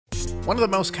One of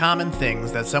the most common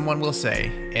things that someone will say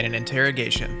in an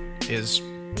interrogation is,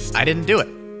 "I didn't do it."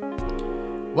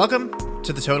 Welcome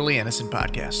to the Totally Innocent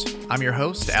Podcast. I'm your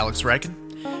host, Alex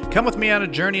Reichen. Come with me on a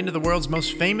journey into the world's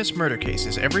most famous murder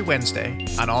cases every Wednesday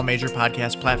on all major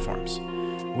podcast platforms.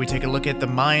 We take a look at the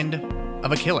mind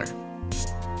of a killer,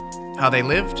 how they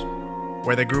lived,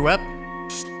 where they grew up,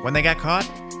 when they got caught,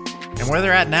 and where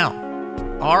they're at now.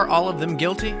 Are all of them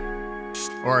guilty?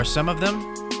 Or are some of them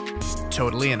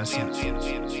totally innocent?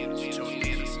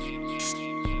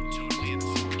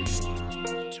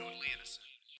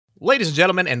 Ladies and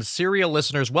gentlemen and serial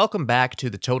listeners, welcome back to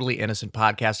the Totally Innocent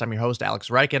Podcast. I'm your host, Alex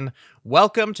Reichen.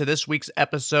 Welcome to this week's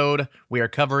episode. We are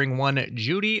covering one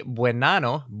Judy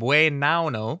Buenoano,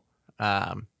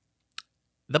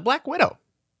 the Black Widow.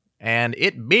 And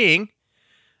it being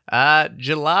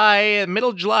middle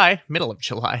of July,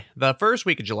 the first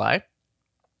week of July,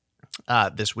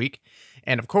 this week.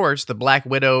 And of course, the Black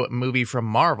Widow movie from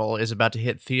Marvel is about to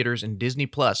hit theaters and Disney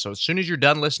Plus. So as soon as you're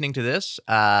done listening to this,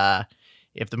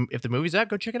 if the movie's out,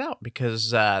 go check it out.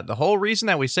 Because the whole reason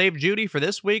that we saved Judy for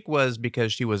this week was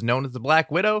because she was known as the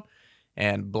Black Widow.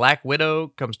 And Black Widow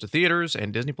comes to theaters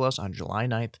and Disney Plus on July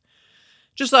 9th.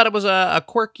 Just thought it was a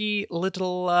quirky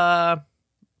little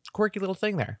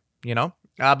thing there, you know?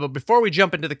 But before we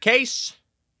jump into the case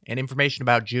and information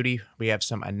about Judy, we have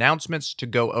some announcements to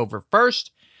go over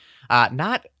first.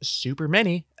 Not super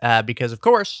many, because of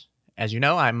course, as you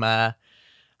know, I'm the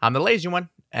lazy one,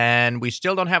 and we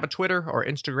still don't have a Twitter or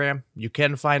Instagram. You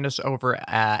can find us over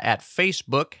at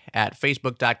Facebook at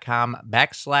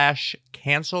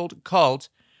facebook.com/canceledcult,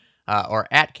 or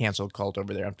at canceled cult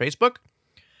over there on Facebook.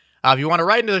 If you want to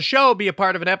write into the show, be a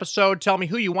part of an episode, tell me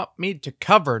who you want me to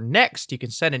cover next, you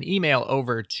can send an email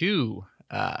over to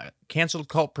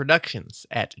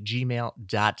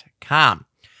canceledcultproductions@gmail.com.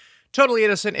 Totally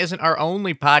Innocent isn't our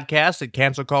only podcast at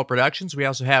Cancel Cult Productions. We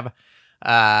also have,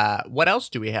 what else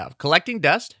do we have? Collecting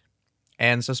Dust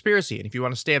and Suspiracy. And if you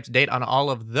want to stay up to date on all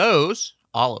of those,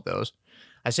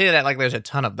 I say that like there's a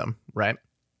ton of them, right?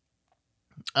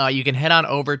 You can head on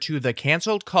over to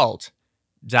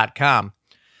thecanceledcult.com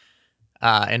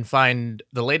and find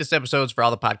the latest episodes for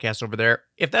all the podcasts over there.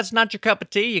 If that's not your cup of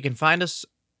tea, you can find us,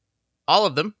 all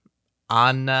of them,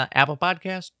 on Apple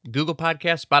Podcasts, Google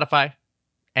Podcasts, Spotify,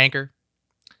 Anchor,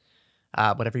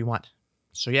 whatever you want.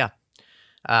 So yeah,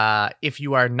 if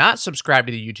you are not subscribed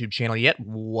to the YouTube channel yet,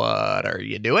 what are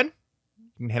you doing?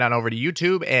 You can head on over to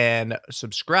YouTube and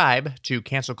subscribe to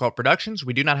Cancel Cult Productions.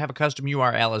 We do not have a custom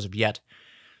URL as of yet,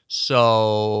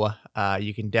 so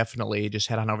you can definitely just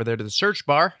head on over there to the search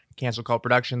bar, Cancel Cult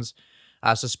Productions.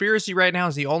 Suspiracy right now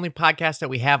is the only podcast that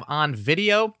we have on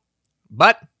video,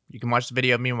 but you can watch the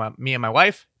video of me and my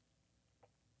wife.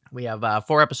 We have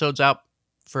 4 episodes out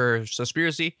for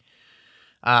Suspiracy.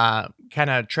 Kind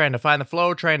of trying to find the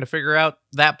flow, trying to figure out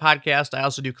that podcast. I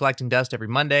also do Collecting Dust every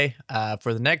Monday.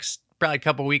 For the next probably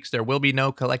couple weeks, there will be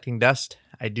no Collecting Dust,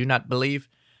 I do not believe.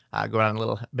 Going on a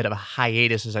little bit of a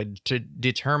hiatus as I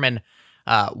determine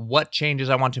what changes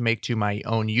I want to make to my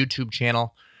own YouTube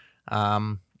channel.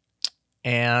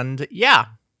 And yeah,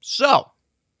 so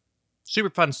super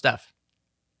fun stuff.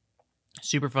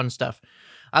 So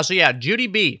yeah, Judy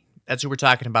B, that's who we're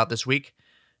talking about this week.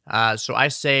 So I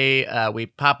say we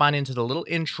pop on into the little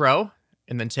intro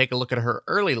and then take a look at her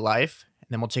early life, and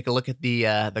then we'll take a look at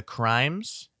the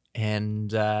crimes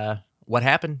and what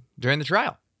happened during the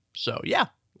trial. So yeah,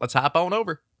 let's hop on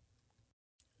over.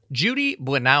 Judy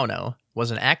Buenoano was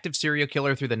an active serial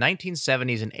killer through the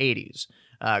 1970s and 80s.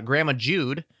 Grandma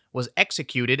Jude was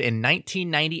executed in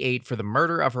 1998 for the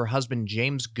murder of her husband,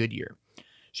 James Goodyear.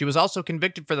 She was also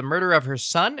convicted for the murder of her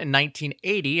son in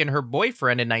 1980 and her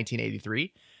boyfriend in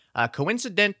 1983.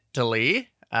 Coincidentally,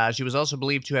 she was also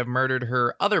believed to have murdered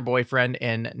her other boyfriend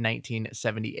in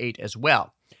 1978 as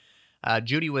well.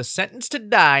 Judy was sentenced to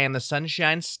die in the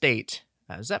Sunshine State.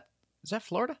 Is that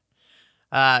Florida?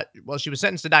 Well, she was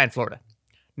sentenced to die in Florida.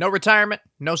 No retirement,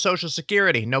 no Social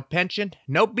Security, no pension,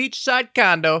 no beachside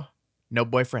condo, no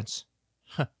boyfriends.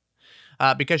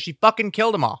 Because she fucking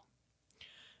killed them all.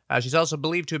 She's also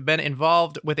believed to have been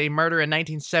involved with a murder in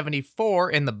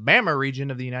 1974 in the Bama region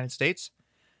of the United States.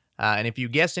 And if you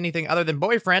guessed anything other than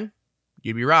boyfriend,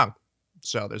 you'd be wrong.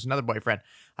 So there's another boyfriend.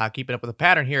 Keeping up with a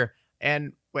pattern here.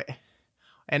 And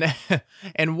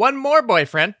one more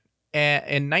boyfriend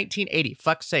in 1980.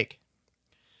 Fuck's sake.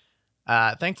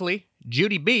 Thankfully,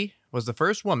 Judy B was the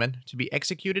first woman to be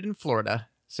executed in Florida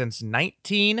since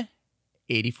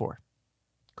 1984.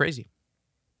 Crazy.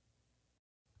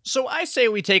 So I say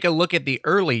we take a look at the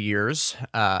early years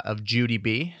of Judy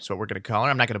B. That's what we're going to call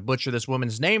her. I'm not going to butcher this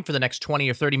woman's name for the next 20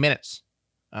 or 30 minutes.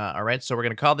 All right, so we're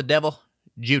going to call the devil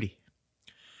Judy.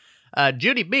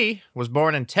 Judy B. was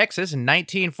born in Texas in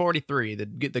 1943,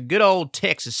 the good old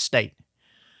Texas state.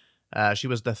 She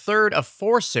was the third of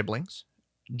 4 siblings.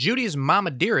 Judy's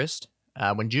mama dearest,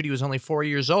 when Judy was only 4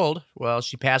 years old, well,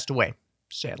 she passed away,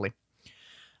 sadly.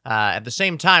 At the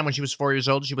same time, when she was 4 years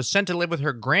old, she was sent to live with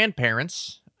her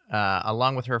grandparents,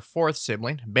 along with her 4th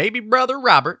sibling, baby brother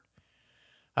Robert.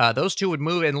 Those two would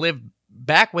move and live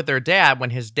back with their dad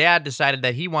when his dad decided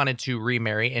that he wanted to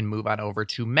remarry and move on over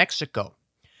to Mexico.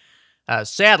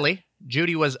 Sadly,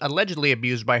 Judy was allegedly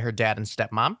abused by her dad and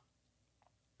stepmom,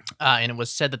 and it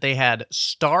was said that they had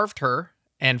starved her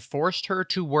and forced her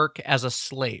to work as a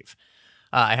slave.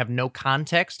 I have no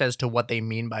context as to what they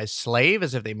mean by slave,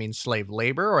 as if they mean slave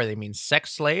labor or they mean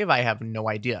sex slave. I have no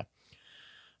idea.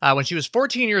 When she was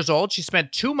 14 years old, she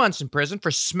spent 2 months in prison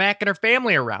for smacking her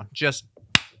family around. Just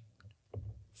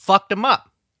fucked them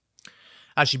up.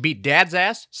 She beat dad's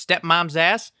ass, stepmom's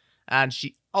ass, and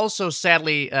she also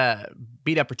sadly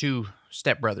beat up her 2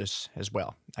 stepbrothers as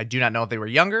well. I do not know if they were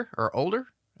younger or older.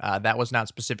 That was not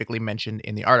specifically mentioned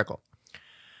in the article.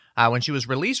 When she was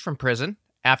released from prison,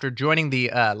 after joining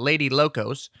the Lady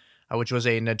Locos, which was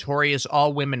a notorious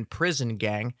all-women prison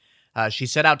gang, she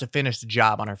set out to finish the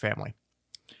job on her family.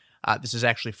 This is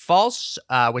actually false.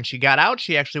 When she got out,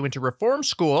 she actually went to reform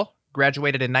school,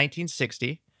 graduated in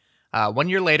 1960. 1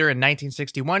 year later, in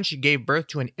 1961, she gave birth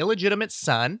to an illegitimate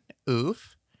son.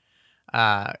 Oof.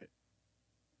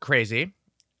 Crazy.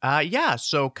 Yeah,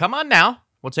 so come on now.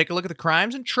 We'll take a look at the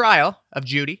crimes and trial of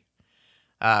Judy,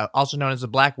 also known as the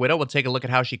Black Widow. We'll take a look at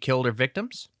how she killed her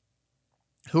victims,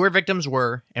 who her victims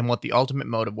were, and what the ultimate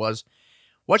motive was,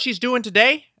 what she's doing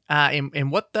today,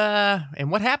 and what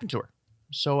happened to her.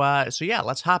 So yeah,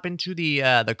 let's hop into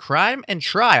the crime and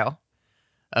trial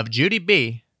of Judy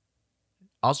B.,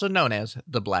 also known as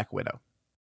the Black Widow.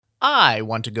 I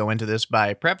want to go into this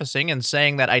by prefacing and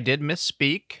saying that I did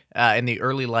misspeak in the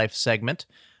early life segment.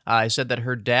 I said that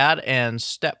her dad and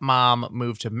stepmom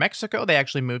moved to Mexico. They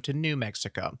actually moved to New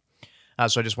Mexico.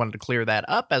 So I just wanted to clear that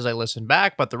up as I listened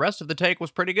back, but the rest of the take was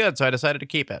pretty good, so I decided to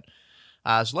keep it.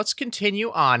 So let's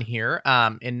continue on here.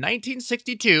 In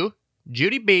 1962,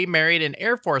 Judy B. married an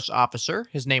Air Force officer.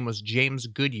 His name was James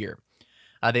Goodyear.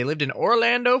 They lived in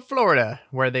Orlando, Florida,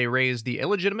 where they raised the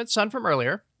illegitimate son from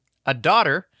earlier, a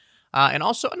daughter, and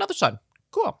also another son.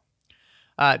 Cool.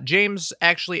 James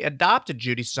actually adopted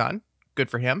Judy's son. Good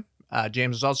for him.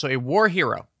 James was also a war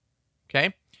hero.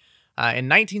 Okay. In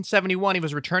 1971, he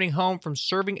was returning home from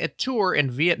serving a tour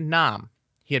in Vietnam.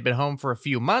 He had been home for a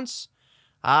few months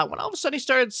when all of a sudden he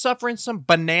started suffering some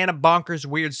banana bonkers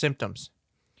weird symptoms.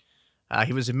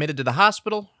 He was admitted to the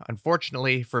hospital.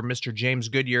 Unfortunately for Mr. James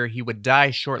Goodyear, he would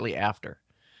die shortly after.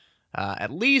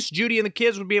 At least Judy and the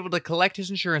kids would be able to collect his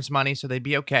insurance money, so they'd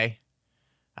be okay.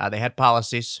 They had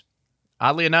policies.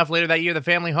 Oddly enough, later that year, the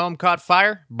family home caught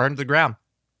fire, burned to the ground.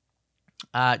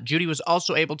 Judy was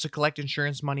also able to collect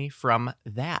insurance money from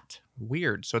that.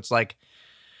 Weird. So it's like,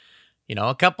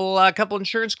 a couple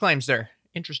insurance claims there.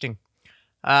 Interesting.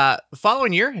 The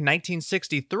following year, in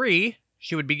 1963,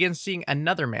 she would begin seeing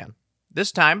another man.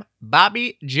 This time,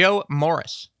 Bobby Joe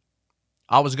Morris.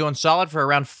 All was going solid for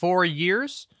around 4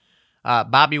 years.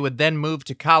 Bobby would then move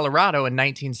to Colorado in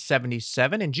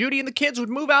 1977, and Judy and the kids would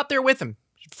move out there with him.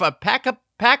 Pack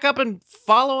up and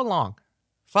follow along.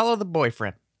 Follow the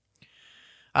boyfriend.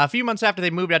 A few months after they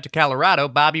moved out to Colorado,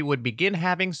 Bobby would begin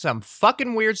having some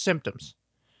fucking weird symptoms.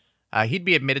 He'd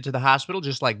be admitted to the hospital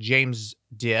just like James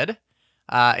did,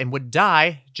 and would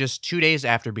die just 2 days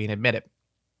after being admitted.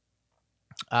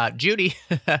 Judy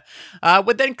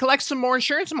would then collect some more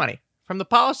insurance money from the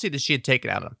policy that she had taken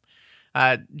out of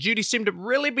him. Judy seemed to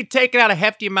really be taking out a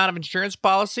hefty amount of insurance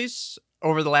policies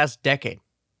over the last decade.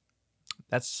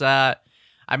 That's,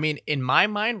 in my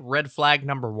mind, red flag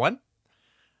number 1.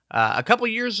 A couple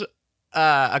years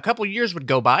would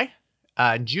go by.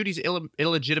 Judy's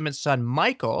illegitimate son,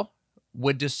 Michael,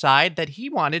 would decide that he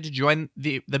wanted to join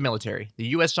the military. The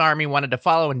U.S. Army wanted to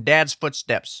follow in Dad's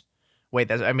footsteps.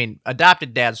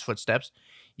 Adopted Dad's footsteps.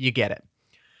 You get it.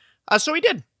 So he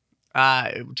did.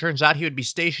 It turns out he would be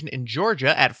stationed in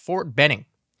Georgia at Fort Benning.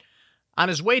 On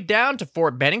his way down to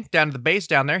Fort Benning, down to the base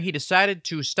down there, he decided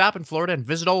to stop in Florida and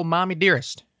visit old Mommy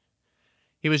Dearest.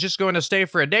 He was just going to stay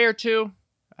for a day or two,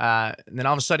 and then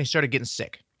all of a sudden he started getting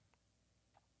sick.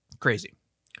 Crazy.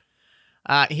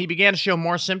 He began to show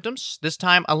more symptoms, this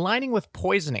time aligning with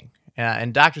poisoning,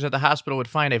 and doctors at the hospital would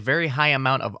find a very high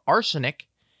amount of arsenic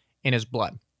in his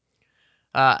blood.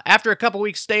 After a couple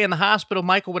weeks' stay in the hospital,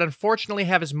 Michael would unfortunately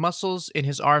have his muscles in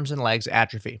his arms and legs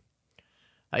atrophy.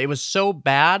 It was so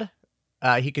bad,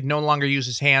 he could no longer use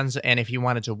his hands, and if he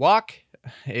wanted to walk,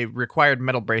 it required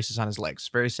metal braces on his legs.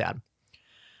 Very sad.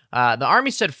 The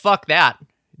Army said fuck that,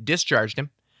 discharged him.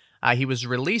 He was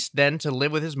released then to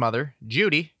live with his mother,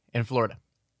 Judy, in Florida.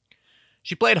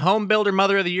 She played home builder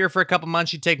mother of the year for a couple months.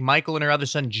 She'd take Michael and her other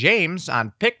son, James,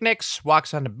 on picnics,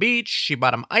 walks on the beach. She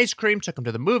bought him ice cream, took him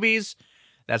to the movies.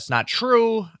 That's not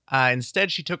true.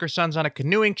 Instead, she took her sons on a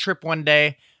canoeing trip one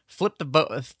day, flipped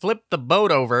the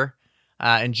boat over,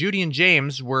 and Judy and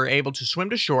James were able to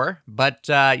swim to shore. But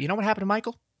you know what happened to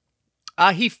Michael?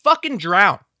 He fucking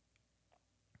drowned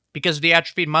because of the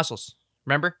atrophied muscles.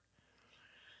 Remember?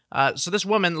 So this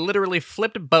woman literally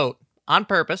flipped a boat on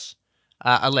purpose,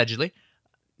 allegedly,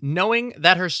 knowing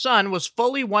that her son was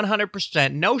fully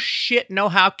 100% no shit, no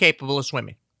how capable of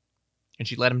swimming. And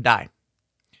she let him die.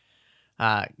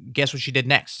 Guess what she did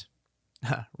next?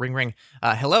 Ring, ring.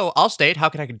 Hello, Allstate. How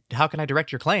can I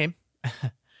direct your claim?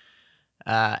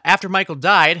 After Michael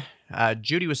died,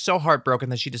 Judy was so heartbroken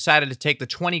that she decided to take the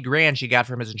 20 grand she got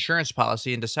from his insurance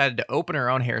policy and decided to open her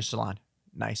own hair salon.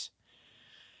 Nice.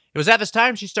 It was at this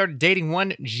time she started dating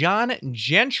one John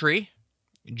Gentry.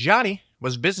 Johnny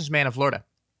was a businessman in Florida.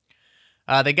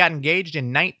 They got engaged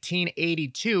in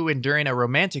 1982, and during a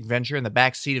romantic venture in the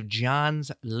back seat of John's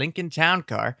Lincoln Town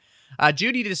car,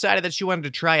 Judy decided that she wanted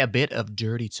to try a bit of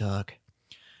dirty talk.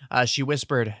 She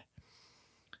whispered,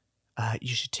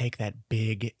 you should take that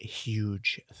big,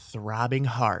 huge, throbbing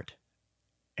heart,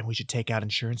 and we should take out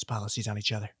insurance policies on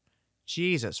each other.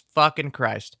 Jesus fucking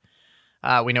Christ.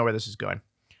 We know where this is going.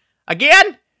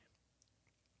 Again,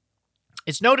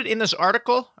 it's noted in this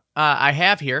article I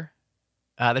have here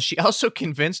that she also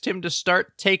convinced him to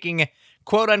start taking,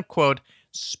 quote-unquote,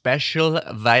 special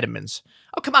vitamins.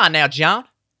 Oh, come on now, John.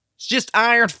 It's just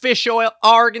iron, fish oil,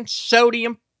 argon,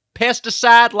 sodium,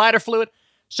 pesticide, lighter fluid,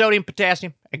 sodium,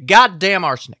 potassium, and goddamn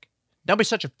arsenic. Don't be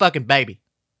such a fucking baby.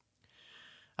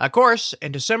 Of course,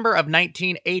 in December of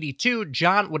 1982,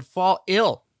 John would fall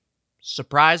ill.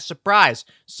 Surprise, surprise.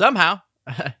 Somehow,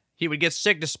 he would get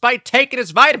sick despite taking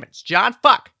his vitamins. John,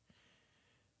 fuck.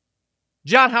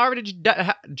 John, however,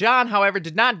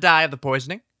 did not die of the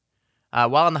poisoning.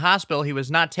 While in the hospital, he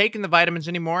was not taking the vitamins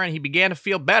anymore, and he began to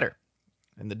feel better.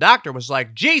 And the doctor was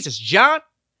like, Jesus, John,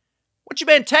 what you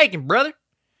been taking, brother?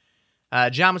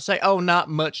 John would say, oh, not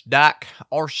much, doc.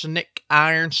 Arsenic,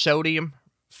 iron, sodium,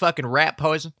 fucking rat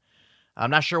poison.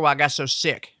 I'm not sure why I got so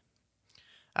sick.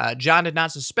 John did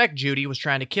not suspect Judy was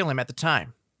trying to kill him at the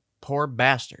time. Poor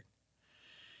bastard.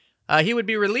 He would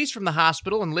be released from the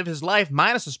hospital and live his life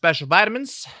minus the special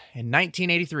vitamins in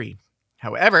 1983.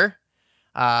 However,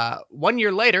 1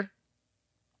 year later,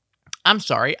 I'm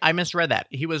sorry, I misread that.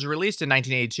 He was released in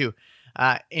 1982.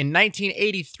 In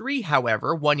 1983,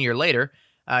 however, 1 year later,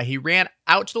 he ran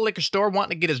out to the liquor store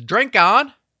wanting to get his drink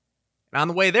on. And on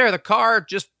the way there, the car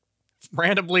just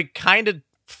randomly kind of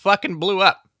fucking blew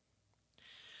up.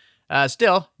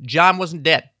 Still, John wasn't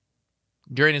dead.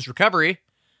 During his recovery,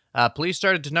 police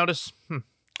started to notice,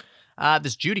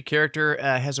 this Judy character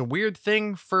has a weird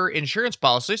thing for insurance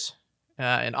policies.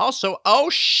 And also, oh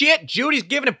shit, Judy's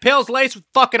giving him pills laced with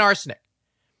fucking arsenic.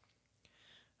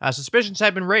 Suspicions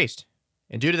had been raised.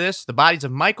 And due to this, the bodies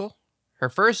of Michael, her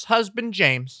first husband,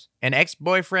 James, and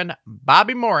ex-boyfriend,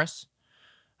 Bobby Morris,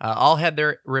 all had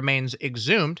their remains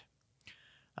exhumed.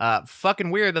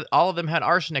 Fucking weird that all of them had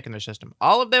arsenic in their system.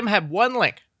 All of them had one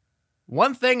link.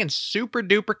 One thing in super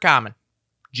duper common.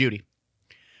 Judy.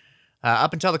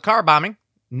 Up until the car bombing,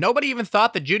 nobody even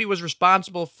thought that Judy was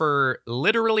responsible for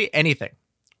literally anything.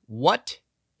 What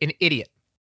an idiot.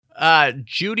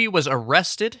 Judy was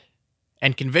arrested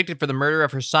and convicted for the murder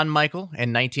of her son Michael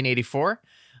in 1984,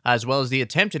 as well as the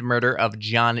attempted murder of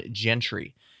John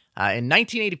Gentry. In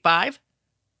 1985,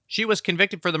 she was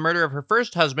convicted for the murder of her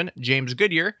first husband, James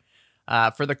Goodyear.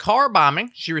 For the car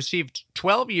bombing, she received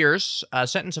 12 years, a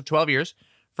sentence of 12 years.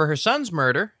 For her son's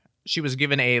murder, she was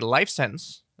given a life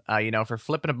sentence, for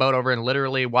flipping a boat over and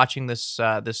literally watching this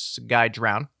guy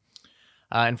drown.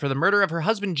 And for the murder of her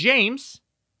husband, James,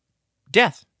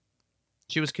 death.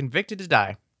 She was convicted to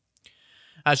die.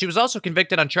 She was also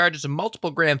convicted on charges of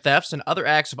multiple grand thefts and other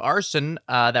acts of arson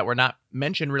that were not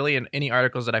mentioned really in any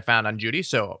articles that I found on Judy,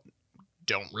 so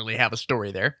don't really have a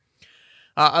story there.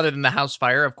 Other than the house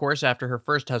fire, of course, after her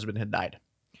first husband had died.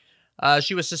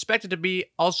 She was suspected to be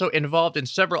also involved in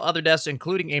several other deaths,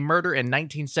 including a murder in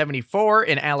 1974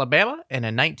 in Alabama and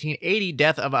a 1980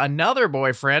 death of another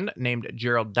boyfriend named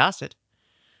Gerald Dossett.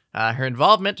 Her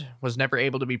involvement was never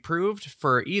able to be proved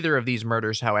for either of these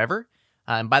murders, however.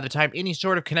 And by the time any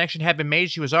sort of connection had been made,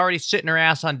 she was already sitting her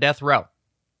ass on death row.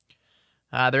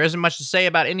 There isn't much to say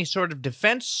about any sort of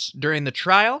defense during the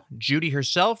trial. Judy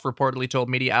herself reportedly told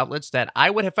media outlets that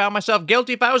I would have found myself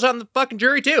guilty if I was on the fucking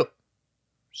jury too.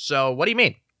 So, what do you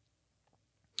mean?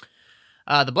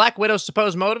 The Black Widow's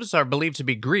supposed motives are believed to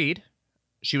be greed.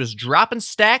 She was dropping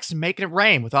stacks and making it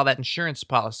rain with all that insurance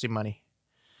policy money.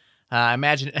 I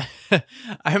imagine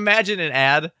an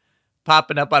ad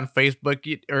popping up on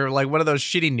Facebook or like one of those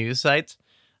shitty news sites.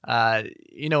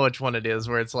 You know which one it is,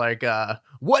 where it's like,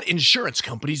 what insurance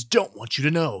companies don't want you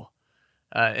to know.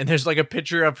 And there's like a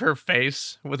picture of her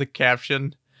face with a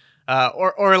caption,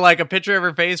 or like a picture of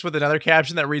her face with another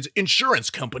caption that reads,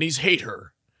 insurance companies hate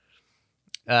her.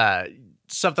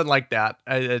 Something like that.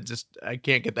 I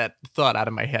can't get that thought out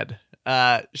of my head.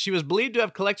 She was believed to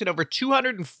have collected over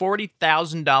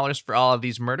 $240,000 for all of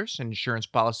these murders in insurance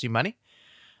policy money.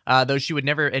 Though she would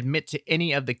never admit to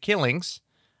any of the killings.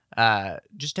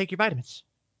 Just take your vitamins.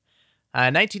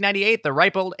 In 1998, the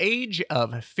ripe old age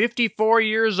of 54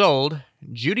 years old,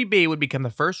 Judy B. would become the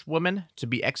first woman to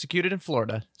be executed in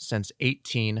Florida since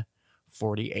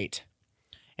 1848.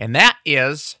 And that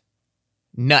is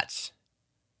nuts.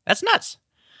 That's nuts.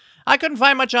 I couldn't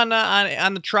find much on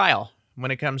the trial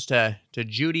when it comes to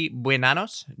Judy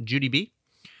Buenoano, Judy B.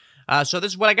 So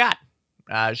this is what I got.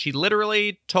 She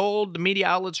literally told the media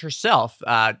outlets herself,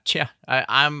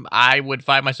 I would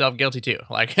find myself guilty too.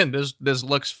 Like, this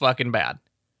looks fucking bad,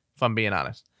 if I'm being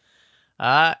honest.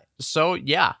 So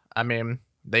yeah, I mean,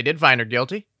 they did find her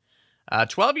guilty.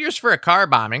 12 years for a car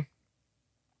bombing.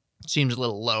 Seems a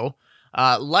little low.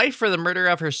 Life for the murder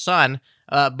of her son,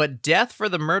 but death for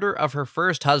the murder of her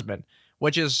first husband,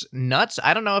 which is nuts.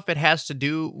 I don't know if it has to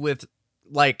do with,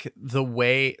 like, the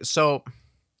way... So,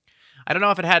 I don't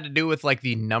know if it had to do with, like,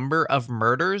 the number of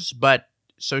murders, but...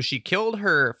 So, she killed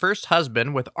her first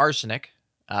husband with arsenic,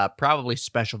 probably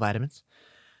special vitamins.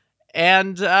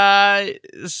 And,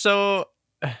 so...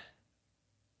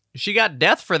 She got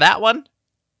death for that one,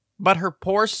 but her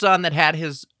poor son that had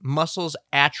his muscles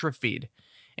atrophied,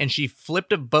 and she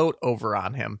flipped a boat over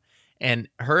on him. And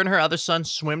her and her other son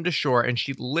swam to shore, and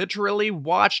she literally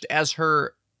watched as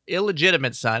her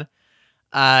illegitimate son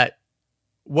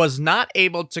was not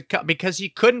able to come because he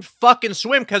couldn't fucking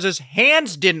swim because his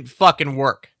hands didn't fucking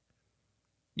work.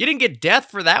 You didn't get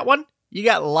death for that one? You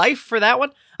got life for that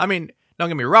one? I mean, don't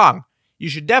get me wrong. You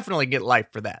should definitely get life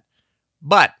for that.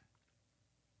 But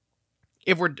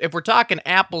if we're talking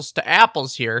apples to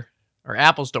apples here, or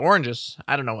apples to oranges,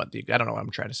 I don't know what I'm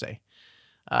trying to say.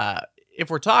 If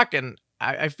we're talking,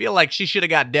 I feel like she should have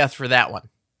got death for that one.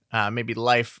 Maybe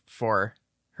life for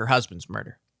her husband's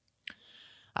murder.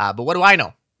 But what do I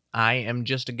know? I am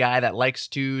just a guy that likes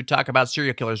to talk about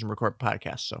serial killers and record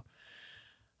podcasts. So,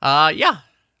 yeah,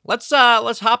 let's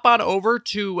hop on over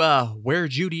to where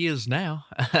Judy is now.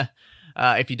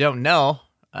 If you don't know,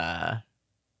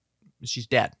 she's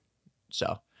dead.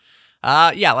 So,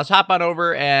 yeah, let's hop on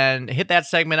over and hit that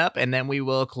segment up, and then we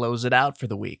will close it out for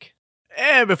the week.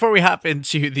 And before we hop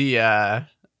into the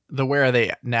Where Are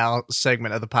They Now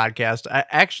segment of the podcast, I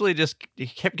actually just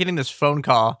kept getting this phone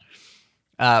call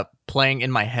playing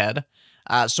in my head.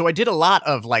 So I did a lot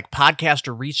of like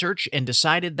podcaster research and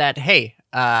decided that, hey,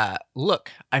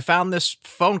 look, I found this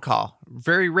phone call,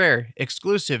 very rare,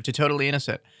 exclusive to Totally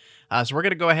Innocent. So we're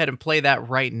going to go ahead and play that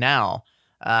right now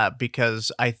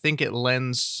because I think it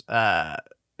lends to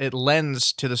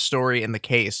the story in the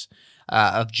case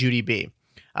of Judy B.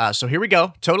 So here we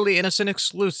go. Totally Innocent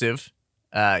exclusive.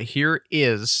 Here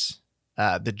is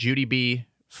the Judy B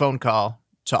phone call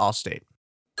to Allstate.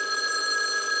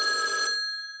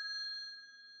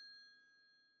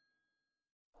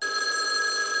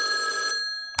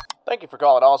 Thank you for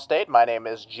calling Allstate. My name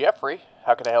is Jeffrey.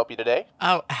 How can I help you today?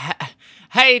 Oh,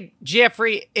 hey,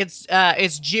 Jeffrey.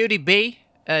 It's Judy B.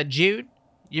 Jude,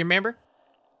 you remember?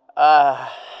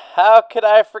 How could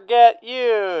I forget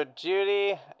you,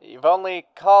 Judy? You've only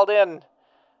called in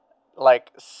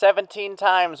like 17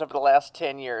 times over the last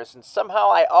 10 years, and somehow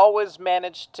I always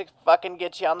manage to fucking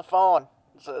get you on the phone.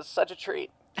 It's such a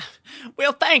treat.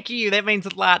 Well, thank you. That means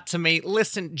a lot to me.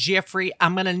 Listen, Jeffrey,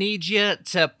 I'm going to need you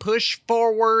to push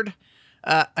forward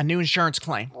a new insurance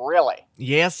claim. Really?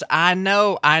 Yes, I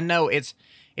know.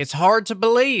 It's hard to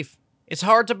believe. It's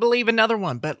hard to believe another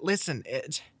one, but listen,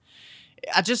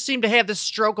 I just seem to have this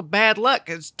stroke of bad luck.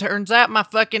 It turns out my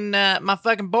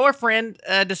fucking boyfriend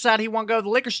decided he wanted to go to the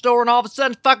liquor store, and all of a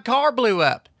sudden, his fucking car blew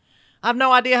up. I have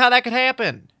no idea how that could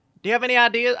happen. Do you have any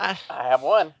idea? I have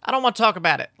one. I don't want to talk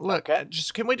about it. Look, okay.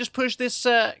 Can we just push this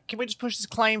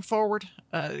claim forward?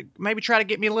 Maybe try to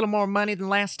get me a little more money than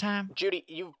last time. Judy,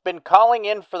 you've been calling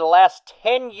in for the last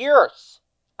 10 years.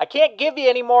 I can't give you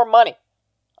any more money.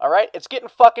 All right? It's getting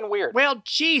fucking weird. Well,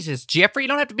 Jesus, Jeffrey, you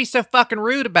don't have to be so fucking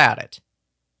rude about it.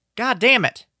 God damn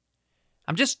it.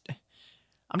 I'm just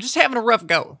having a rough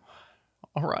go.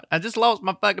 All right. I just lost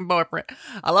my fucking boyfriend.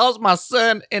 I lost my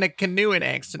son in a canoeing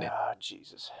accident.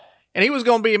 Jesus. And he was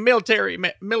going to be a military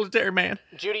man.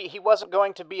 Judy, he wasn't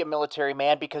going to be a military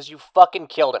man because you fucking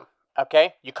killed him.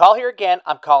 Okay? You call here again,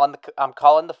 I'm calling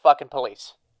the fucking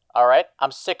police. All right?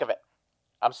 I'm sick of it.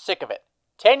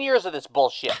 10 years of this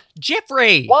bullshit.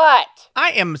 Jeffrey! What?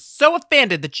 I am so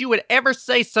offended that you would ever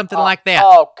say something like that.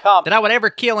 Oh, come. That I would ever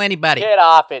kill anybody. Get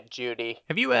off it, Judy.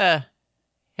 Have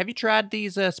you tried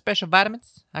these special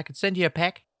vitamins? I could send you a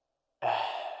pack.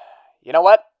 You know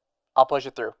what? I'll push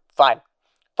it through. Fine.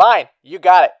 You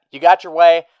got it. You got your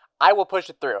way. I will push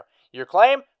it through. Your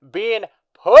claim being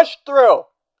pushed through,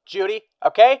 Judy.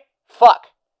 Okay? Fuck.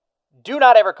 Do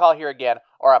not ever call here again,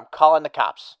 or I'm calling the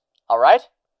cops. All right?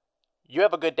 You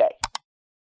have a good day.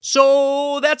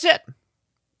 So that's it.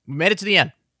 We made it to the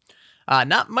end.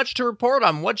 Not much to report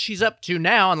on what she's up to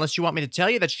now, unless you want me to tell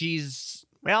you that she's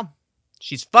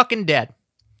fucking dead.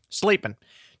 Sleeping.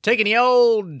 Taking the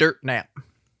old dirt nap.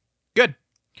 Good.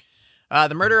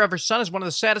 The murder of her son is one of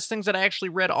the saddest things that I actually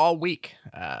read all week.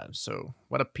 So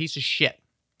what a piece of shit.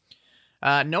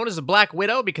 Known as the Black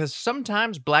Widow because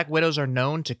sometimes Black Widows are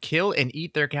known to kill and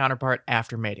eat their counterpart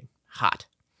after mating. Hot.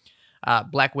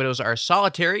 Black Widows are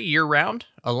solitary year-round,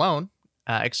 alone,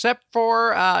 except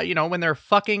for, when they're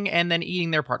fucking and then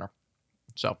eating their partner.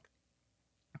 So,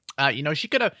 she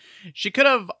could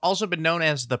have also been known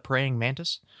as the Praying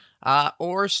Mantis,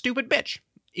 or Stupid Bitch.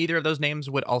 Either of those names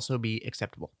would also be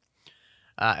acceptable.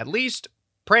 At least,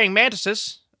 Praying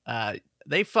Mantises,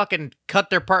 they fucking cut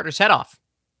their partner's head off.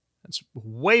 That's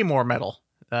way more metal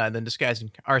than disguising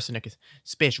arsenic as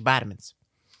special vitamins.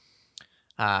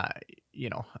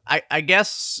 I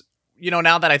guess,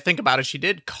 now that I think about it, she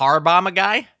did car bomb a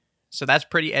guy, so that's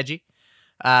pretty edgy.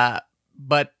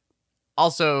 But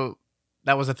also,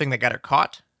 that was the thing that got her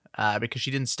caught, because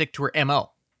she didn't stick to her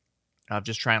MO of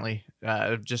just trying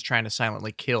to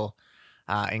silently kill,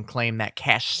 and claim that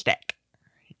cash stack,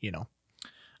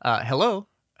 Hello,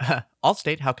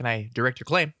 Allstate, how can I direct your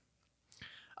claim?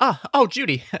 Oh,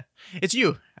 Judy, it's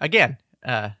you, again.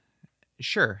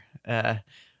 Sure,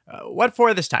 what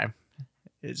for this time?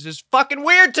 It's just fucking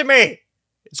weird to me.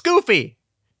 It's goofy.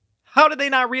 How did they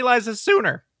not realize this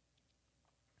sooner?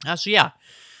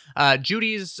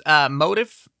 Judy's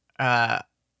motive,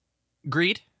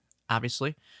 greed,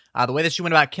 obviously. The way that she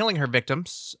went about killing her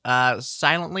victims,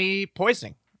 silently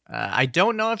poisoning. I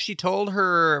don't know if she told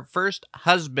her first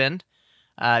husband,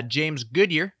 James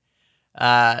Goodyear,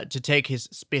 to take his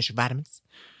special vitamins.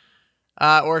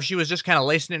 Or if she was just kind of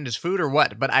lacing it in his food or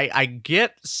what. But I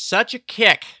get such a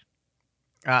kick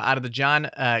out of the John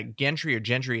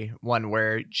Gentry one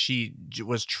where she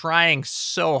was trying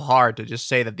so hard to just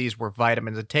say that these were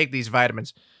vitamins and take these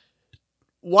vitamins.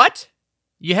 What?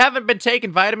 You haven't been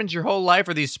taking vitamins your whole life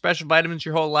or these special vitamins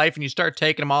your whole life and you start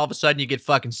taking them all of a sudden you get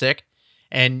fucking sick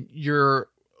and you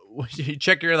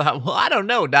check your well, I don't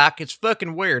know, doc. It's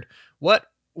fucking weird. What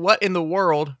in the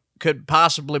world could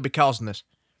possibly be causing this?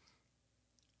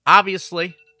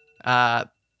 Obviously, the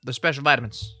special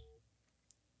vitamins.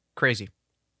 Crazy.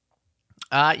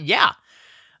 So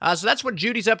that's what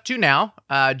Judy's up to now.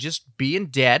 Just being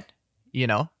dead,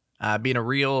 being a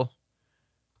real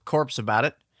corpse about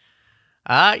it.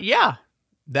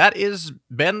 That has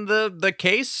been the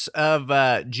case of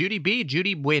Judy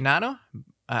Buenoano.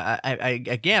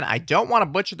 I don't want to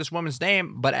butcher this woman's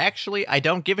name, but actually, I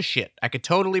don't give a shit. I could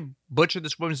totally butcher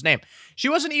this woman's name. She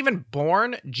wasn't even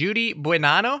born Judy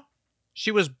Buenoano. She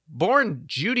was born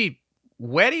Judy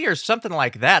Weddy or something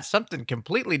like that. Something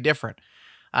completely different.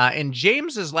 And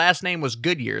James's last name was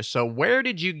Goodyear. So where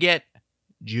did you get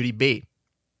Judy B?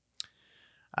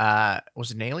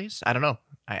 Was it an alias? I don't know.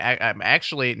 I'm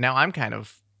actually, now I'm kind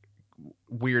of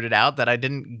weirded out that I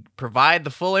didn't provide the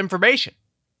full information.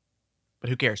 But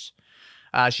who cares?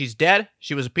 She's dead.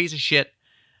 She was a piece of shit.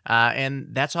 And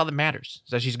that's all that matters.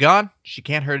 So she's gone. She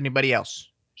can't hurt anybody else.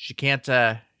 She can't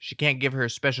give her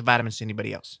special vitamins to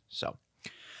anybody else. So,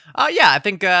 I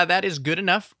think that is good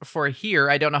enough for here.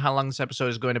 I don't know how long this episode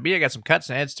is going to be. I got some cuts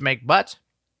and edits to make, but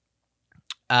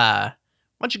why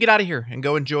don't you get out of here and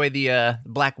go enjoy the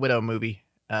Black Widow movie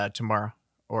tomorrow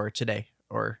or today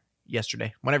or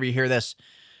yesterday, whenever you hear this.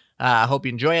 I hope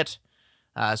you enjoy it.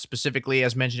 Specifically,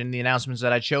 as mentioned in the announcements,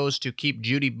 that I chose to keep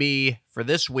Judy B for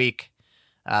this week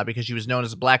because she was known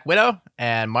as the Black Widow,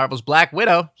 and Marvel's Black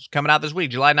Widow is coming out this week,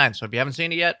 July 9th. So if you haven't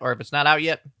seen it yet, or if it's not out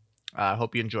yet, I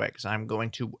hope you enjoy it, because I'm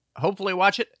going to hopefully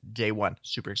watch it day one.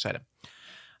 Super excited.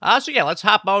 Let's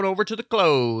hop on over to the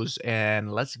close,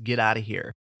 and let's get out of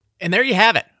here. And there you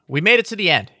have it. We made it to the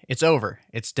end. It's over.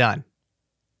 It's done.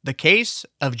 The case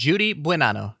of Judy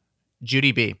Buenoano,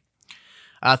 Judy B.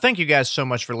 Thank you guys so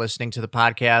much for listening to the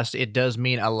podcast. It does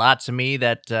mean a lot to me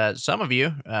that some of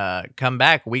you come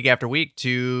back week after week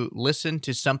to listen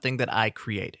to something that I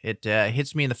create. It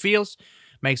hits me in the feels,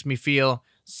 makes me feel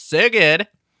so good,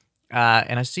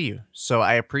 and I see you. So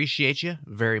I appreciate you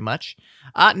very much.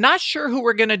 Not sure who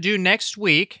we're going to do next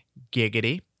week,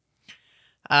 giggity,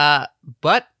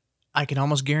 but I can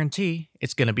almost guarantee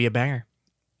it's going to be a banger.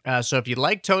 So if you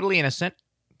like Totally Innocent,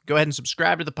 go ahead and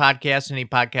subscribe to the podcast, any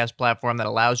podcast platform that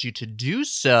allows you to do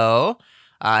so.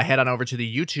 Head on over to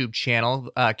the YouTube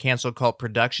channel, Cancel Cult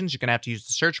Productions. You're going to have to use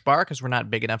the search bar because we're not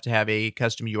big enough to have a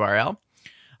custom URL.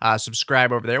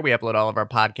 Subscribe over there. We upload all of our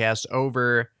podcasts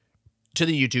over to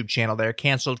the YouTube channel there,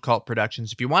 Canceled Cult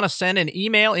Productions. If you want to send an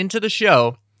email into the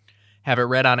show, have it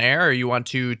read on air, or you want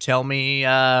to tell me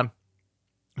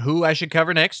who I should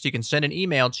cover next, you can send an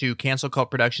email to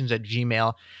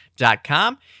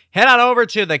cancelcultproductions@gmail.com. Head on over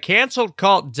to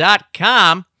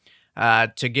thecanceledcult.com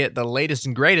to get the latest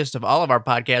and greatest of all of our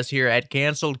podcasts here at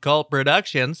Canceled Cult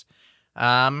Productions.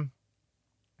 And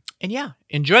yeah,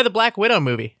 enjoy the Black Widow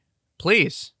movie.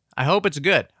 Please. I hope it's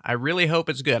good. I really hope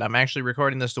it's good. I'm actually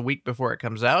recording this the week before it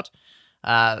comes out.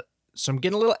 So I'm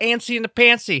getting a little antsy in the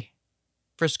pantsy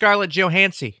for Scarlett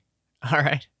Johansson. All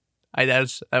right. That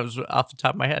was off the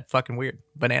top of my head. Fucking weird.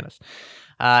 Bananas.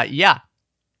 Yeah.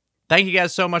 Thank you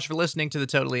guys so much for listening to the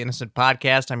Totally Innocent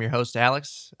Podcast. I'm your host,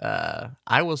 Alex.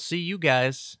 I will see you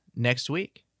guys next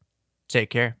week. Take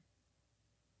care.